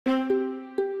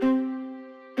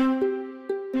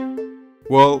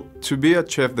Well, to be a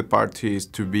chef de partie is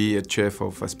to be a chef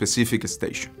of a specific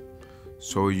station.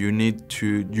 So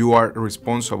you are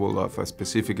responsible of a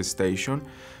specific station,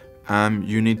 and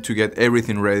you need to get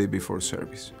everything ready before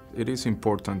service. It is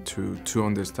important to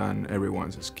understand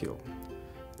everyone's skill.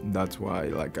 That's why,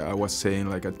 like I was saying,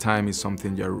 like a time is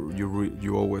something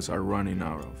you always are running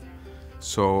out of.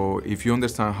 So if you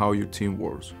understand how your team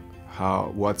works,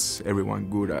 what's everyone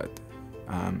good at,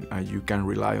 and you can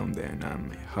rely on them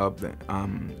and help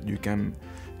them. You can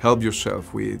help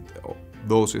yourself with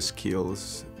those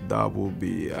skills. That will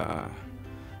be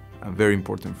very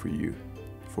important for you,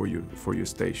 for your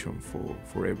station,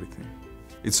 for everything.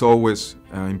 It's always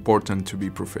important to be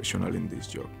professional in this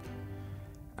job.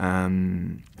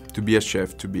 And to be a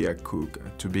chef, to be a cook,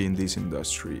 to be in this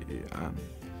industry,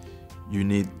 you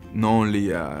need not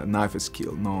only a knife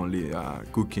skill, not only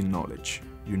cooking knowledge.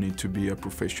 You need to be a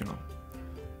professional.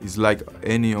 It's like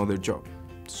any other job.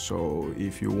 So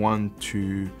if you want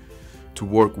to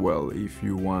work well, if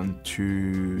you want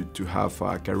to have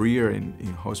a career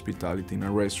in hospitality, in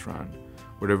a restaurant,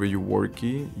 wherever you work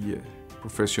in, yeah,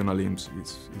 professionalism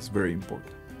is very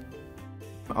important.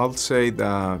 I'll say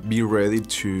that be ready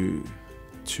to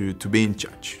be in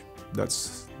charge.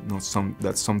 That's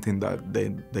something that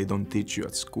they don't teach you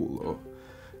at school, or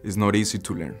it's not easy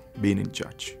to learn, being in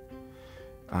charge.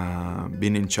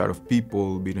 Being in charge of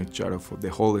people, being in charge of the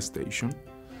whole station.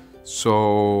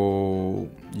 So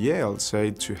yeah, I'll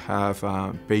say to have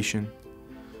patience,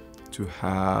 to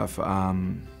have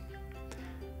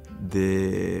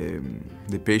the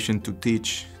patience to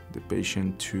teach, the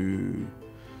patience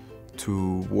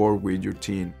to work with your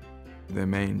team. The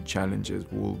main challenges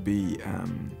will be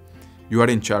you are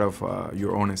in charge of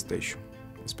your own station,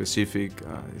 a specific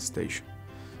station.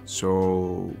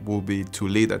 So will be to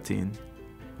lead a team,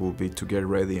 will be to get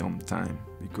ready on time,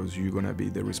 because you're gonna be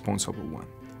the responsible one.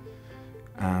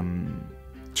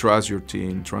 Trust your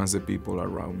team, trust the people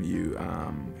around you,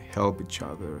 help each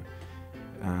other,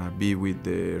 be with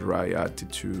the right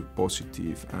attitude,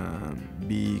 positive, and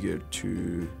be eager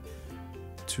to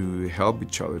help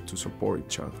each other, to support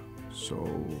each other. So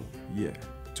yeah,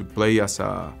 to play as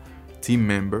a team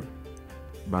member,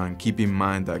 but keep in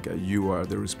mind that you are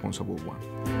the responsible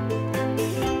one.